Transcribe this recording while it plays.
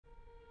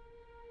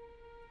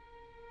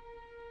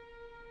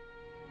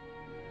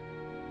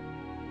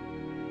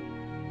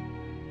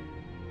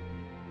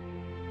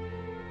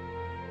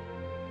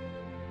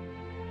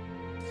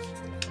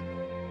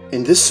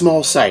In this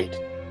small site,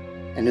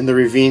 and in the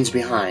ravines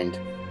behind,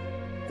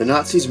 the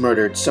Nazis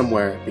murdered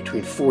somewhere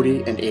between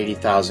 40 and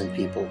 80,000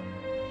 people,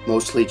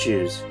 mostly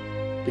Jews,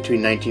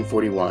 between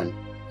 1941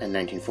 and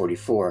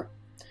 1944.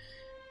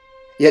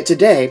 Yet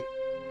today,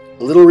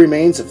 little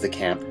remains of the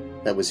camp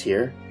that was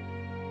here,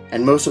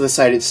 and most of the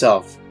site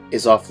itself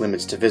is off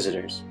limits to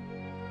visitors.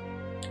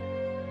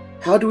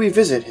 How do we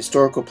visit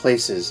historical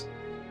places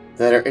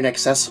that are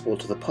inaccessible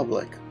to the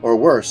public, or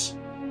worse,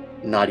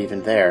 not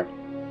even there?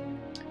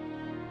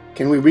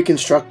 Can we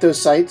reconstruct those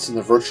sites in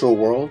the virtual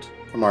world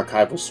from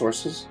archival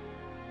sources?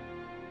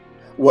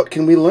 What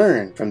can we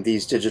learn from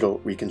these digital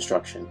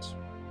reconstructions?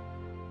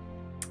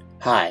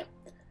 Hi,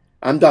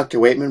 I'm Dr.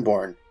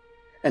 Waitman-Born,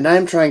 and I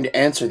am trying to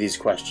answer these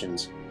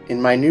questions in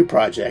my new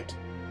project,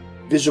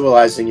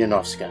 Visualizing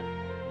Janowska,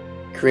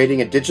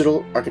 creating a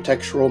digital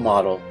architectural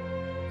model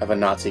of a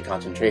Nazi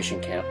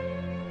concentration camp.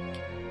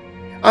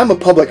 I'm a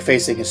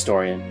public-facing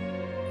historian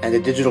and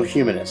a digital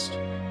humanist.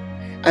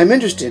 I'm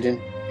interested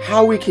in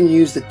how we can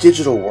use the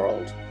digital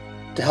world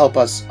to help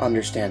us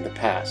understand the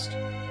past.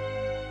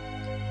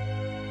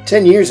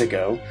 10 years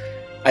ago,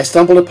 I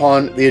stumbled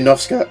upon the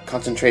Janowska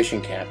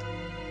concentration camp,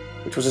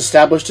 which was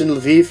established in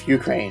Lviv,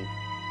 Ukraine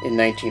in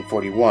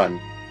 1941.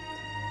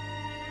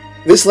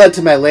 This led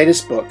to my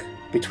latest book,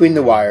 Between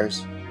the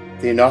Wires,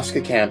 The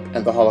Janowska Camp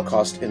and the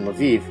Holocaust in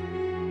Lviv,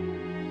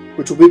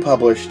 which will be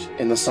published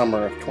in the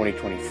summer of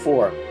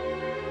 2024.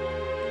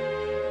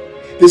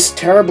 This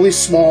terribly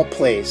small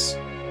place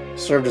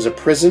served as a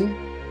prison,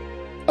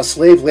 a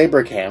slave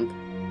labor camp,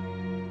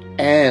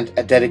 and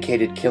a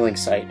dedicated killing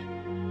site.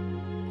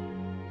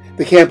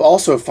 The camp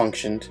also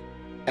functioned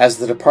as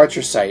the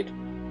departure site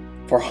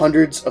for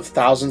hundreds of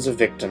thousands of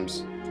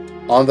victims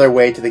on their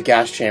way to the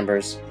gas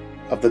chambers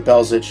of the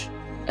Belzec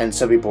and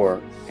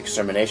Sobibor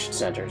extermination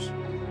centers.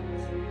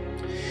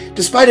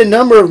 Despite a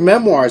number of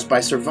memoirs by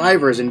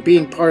survivors and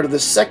being part of the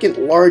second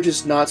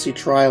largest Nazi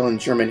trial in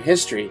German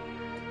history,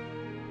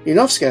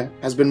 Janowska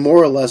has been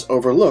more or less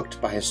overlooked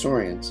by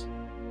historians.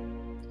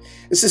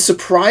 This is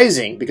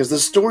surprising because the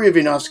story of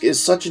Janowska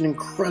is such an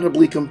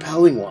incredibly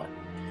compelling one.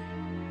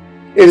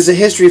 It is a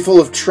history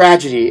full of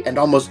tragedy and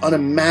almost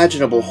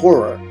unimaginable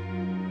horror,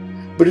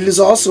 but it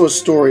is also a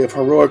story of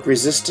heroic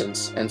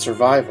resistance and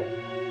survival.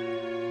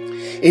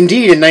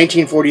 Indeed, in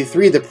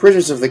 1943, the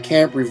prisoners of the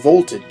camp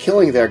revolted,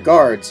 killing their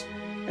guards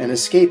and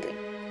escaping.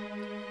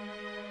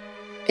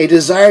 A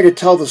desire to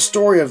tell the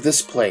story of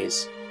this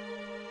place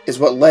is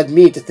what led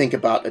me to think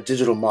about a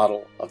digital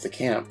model of the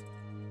camp.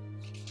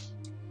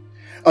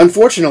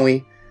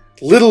 Unfortunately,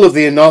 little of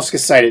the Janowska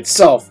site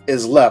itself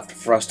is left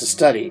for us to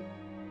study.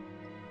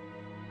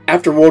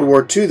 After World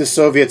War II, the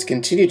Soviets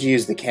continued to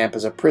use the camp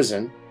as a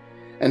prison,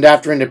 and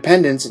after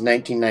independence in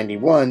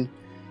 1991,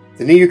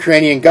 the new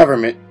Ukrainian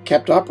government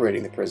kept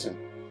operating the prison.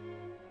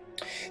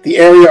 The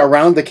area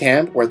around the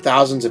camp, where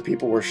thousands of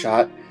people were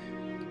shot,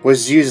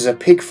 was used as a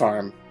pig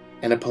farm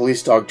and a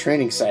police dog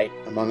training site,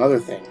 among other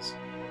things.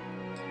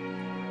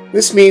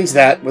 This means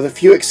that, with a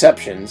few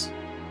exceptions,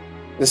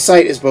 the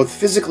site is both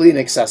physically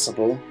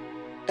inaccessible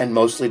and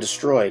mostly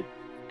destroyed.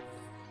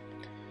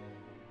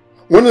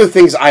 One of the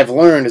things I've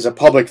learned as a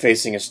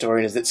public-facing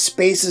historian is that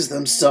spaces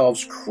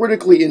themselves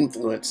critically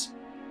influence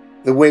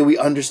the way we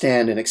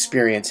understand and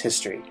experience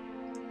history.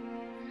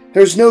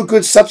 There's no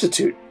good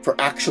substitute for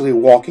actually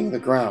walking the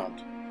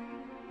ground.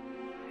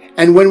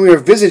 And when we are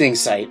visiting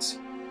sites,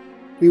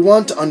 we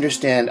want to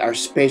understand our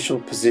spatial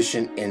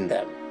position in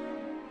them.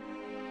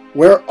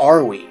 Where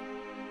are we?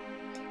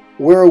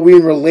 Where are we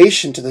in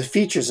relation to the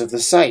features of the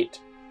site?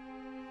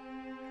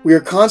 We are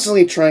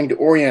constantly trying to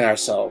orient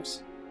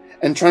ourselves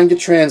and trying to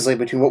translate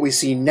between what we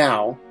see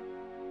now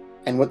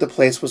and what the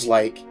place was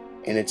like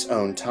in its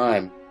own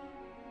time.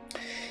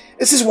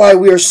 This is why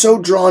we are so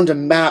drawn to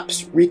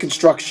maps,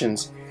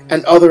 reconstructions,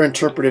 and other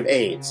interpretive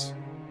aids.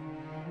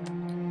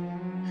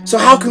 So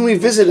how can we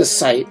visit a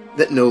site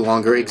that no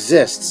longer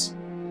exists?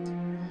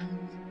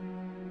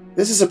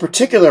 This is a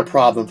particular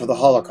problem for the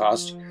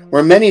Holocaust,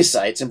 where many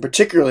sites, and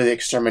particularly the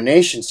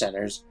extermination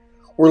centers,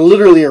 were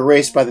literally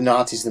erased by the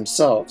Nazis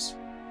themselves.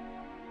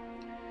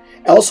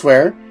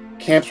 Elsewhere,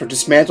 camps were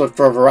dismantled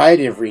for a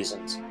variety of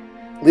reasons,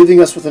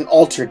 leaving us with an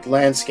altered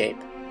landscape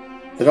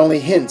that only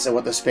hints at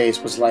what the space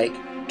was like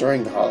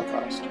during the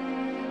Holocaust.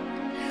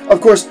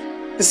 Of course,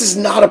 this is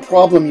not a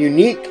problem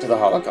unique to the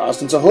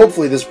Holocaust, and so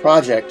hopefully this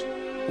project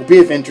will be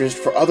of interest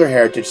for other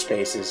heritage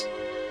spaces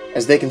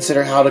as they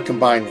consider how to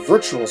combine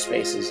virtual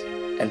spaces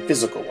and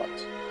physical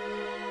ones.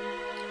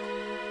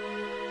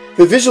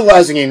 The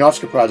Visualizing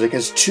Janowska project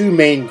has two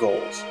main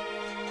goals.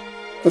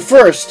 The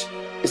first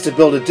is to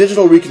build a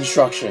digital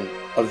reconstruction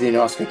of the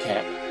Janowska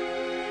camp,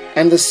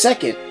 and the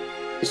second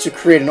is to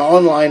create an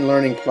online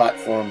learning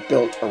platform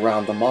built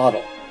around the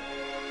model.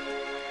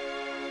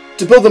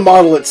 To build the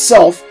model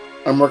itself,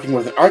 I'm working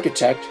with an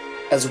architect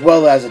as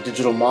well as a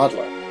digital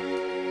modeler.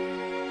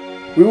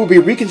 We will be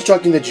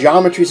reconstructing the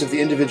geometries of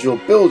the individual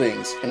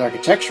buildings in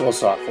architectural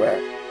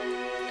software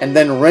and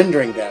then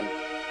rendering them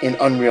in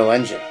Unreal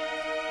Engine.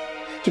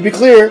 To be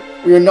clear,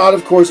 we are not,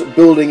 of course,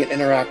 building an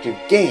interactive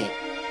game.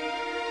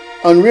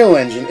 Unreal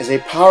Engine is a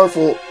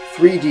powerful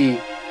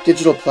 3D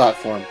digital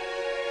platform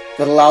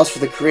that allows for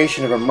the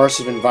creation of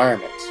immersive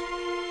environments.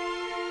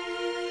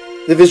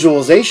 The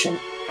visualization,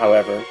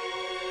 however,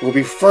 will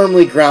be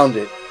firmly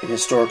grounded in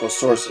historical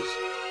sources.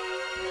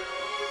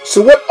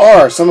 So what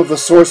are some of the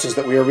sources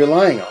that we are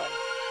relying on?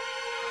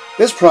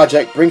 This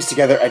project brings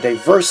together a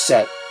diverse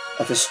set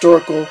of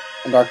historical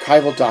and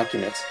archival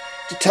documents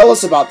to tell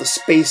us about the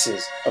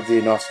spaces of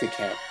the Janowska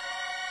camp.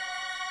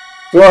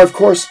 There are, of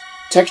course,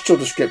 textual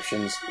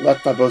descriptions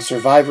left by both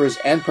survivors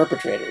and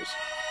perpetrators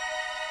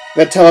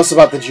that tell us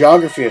about the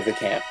geography of the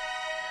camp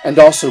and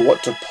also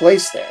what took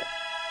place there.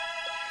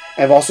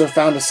 I've also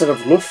found a set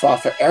of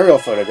Luftwaffe aerial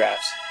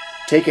photographs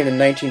taken in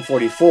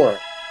 1944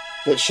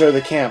 that show the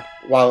camp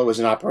while it was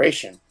in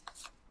operation.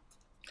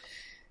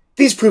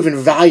 These prove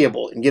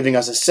invaluable in giving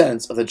us a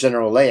sense of the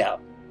general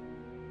layout.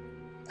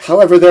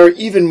 However, there are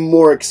even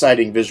more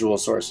exciting visual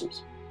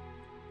sources.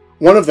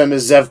 One of them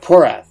is Zev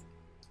Porath,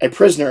 a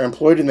prisoner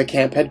employed in the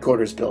camp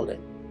headquarters building.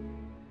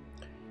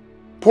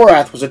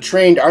 Porath was a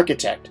trained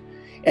architect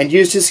and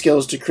used his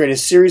skills to create a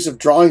series of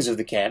drawings of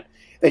the camp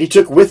that he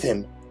took with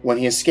him when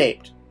he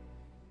escaped.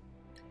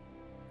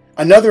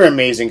 Another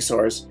amazing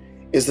source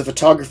is the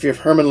photography of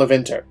Herman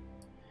Lewinter.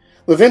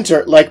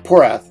 Lewinter, like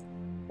Porath,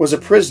 was a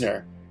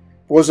prisoner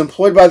but was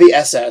employed by the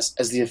SS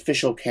as the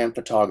official camp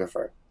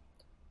photographer.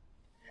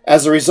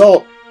 As a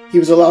result, he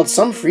was allowed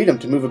some freedom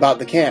to move about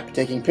the camp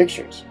taking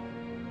pictures.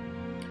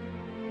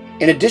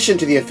 In addition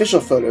to the official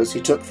photos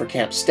he took for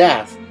camp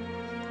staff,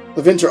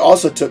 Lewinter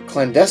also took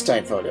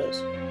clandestine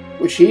photos,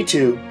 which he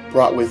too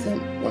brought with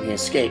him when he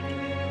escaped.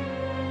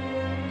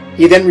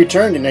 He then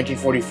returned in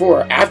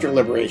 1944 after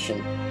liberation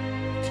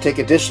to take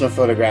additional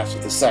photographs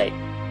of the site.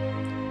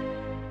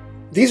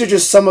 These are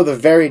just some of the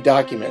varied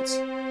documents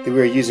that we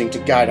are using to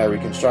guide our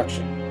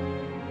reconstruction.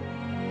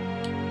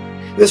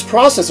 This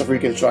process of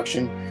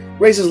reconstruction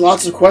raises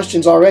lots of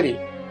questions already.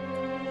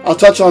 I'll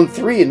touch on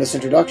 3 in this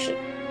introduction.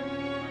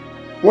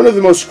 One of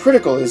the most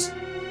critical is,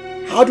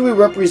 how do we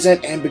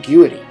represent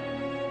ambiguity?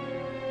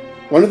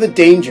 One of the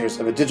dangers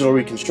of a digital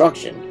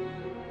reconstruction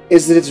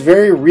is that its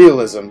very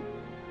realism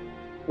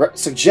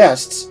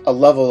suggests a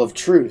level of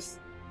truth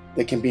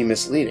that can be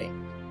misleading.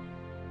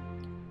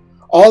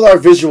 All our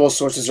visual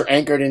sources are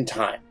anchored in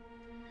time.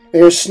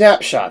 They are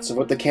snapshots of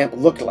what the camp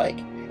looked like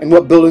and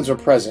what buildings were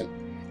present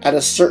at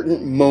a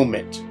certain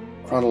moment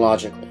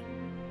chronologically.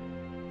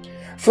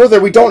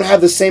 Further, we don't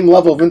have the same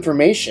level of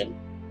information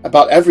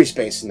about every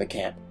space in the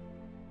camp.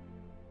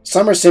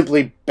 Some are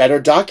simply better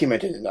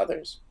documented than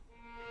others.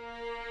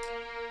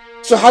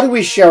 So how do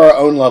we share our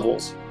own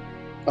levels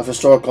of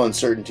historical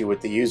uncertainty with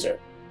the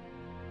user?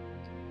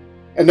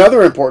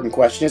 Another important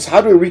question is, how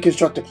do we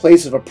reconstruct a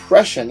place of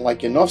oppression like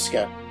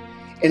Janowska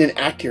in an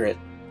accurate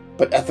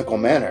but ethical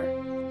manner?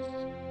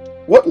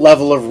 What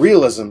level of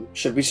realism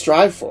should we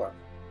strive for?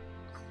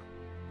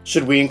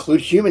 Should we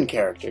include human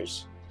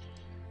characters?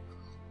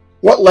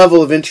 What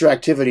level of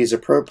interactivity is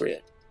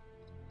appropriate?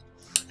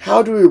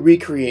 How do we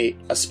recreate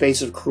a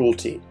space of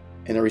cruelty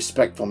in a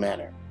respectful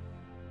manner?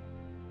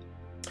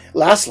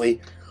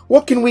 Lastly,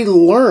 what can we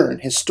learn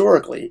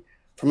historically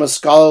from a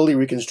scholarly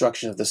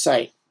reconstruction of the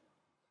site?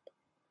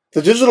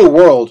 The digital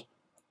world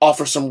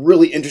offers some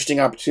really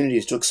interesting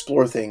opportunities to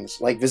explore things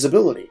like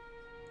visibility.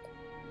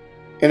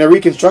 In a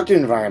reconstructed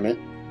environment,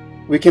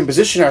 we can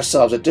position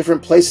ourselves at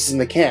different places in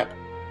the camp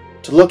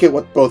to look at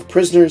what both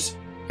prisoners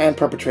and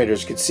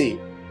perpetrators could see.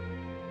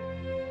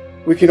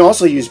 We can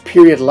also use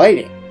period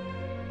lighting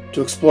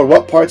to explore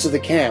what parts of the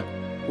camp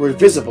were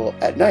visible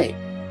at night.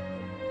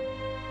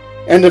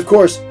 And of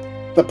course,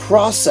 the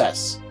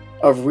process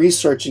of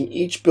researching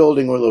each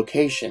building or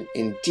location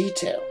in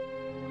detail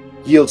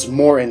yields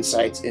more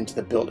insights into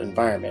the built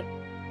environment.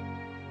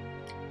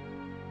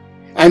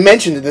 I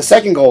mentioned that the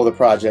second goal of the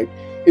project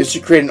is to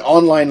create an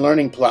online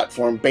learning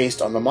platform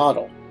based on the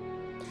model.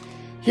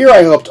 Here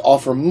I hope to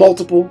offer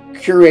multiple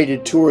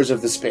curated tours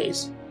of the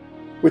space,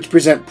 which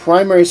present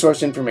primary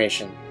source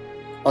information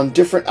on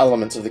different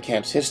elements of the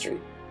camp's history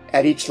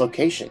at each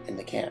location in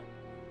the camp.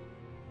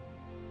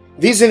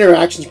 These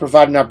interactions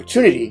provide an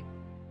opportunity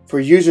for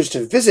users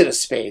to visit a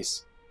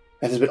space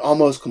that has been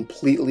almost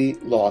completely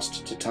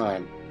lost to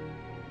time.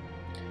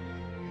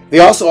 They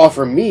also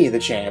offer me the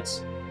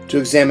chance to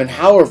examine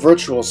how a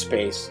virtual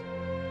space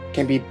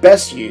can be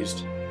best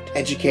used to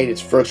educate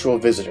its virtual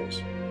visitors,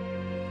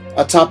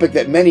 a topic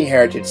that many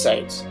heritage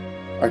sites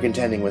are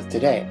contending with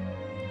today.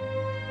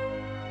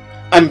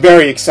 I'm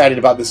very excited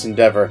about this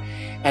endeavor,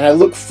 and I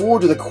look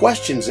forward to the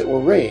questions it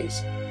will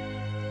raise.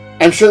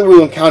 I'm sure that we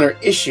will encounter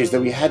issues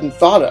that we hadn't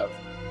thought of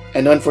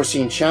and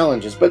unforeseen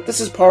challenges, but this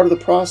is part of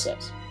the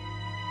process.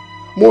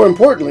 More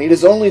importantly, it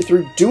is only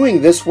through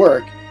doing this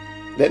work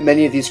that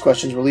many of these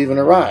questions will even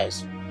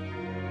arise.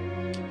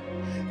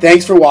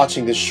 Thanks for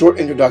watching this short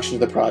introduction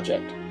to the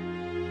project.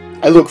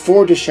 I look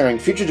forward to sharing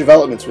future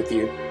developments with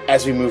you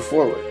as we move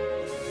forward.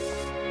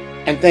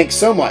 And thanks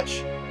so much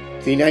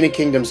to the United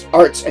Kingdom's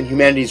Arts and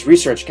Humanities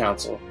Research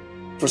Council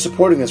for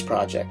supporting this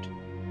project,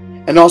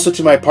 and also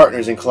to my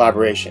partners in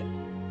collaboration.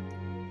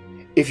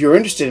 If you're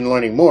interested in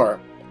learning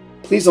more,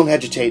 please don't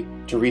hesitate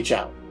to reach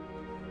out.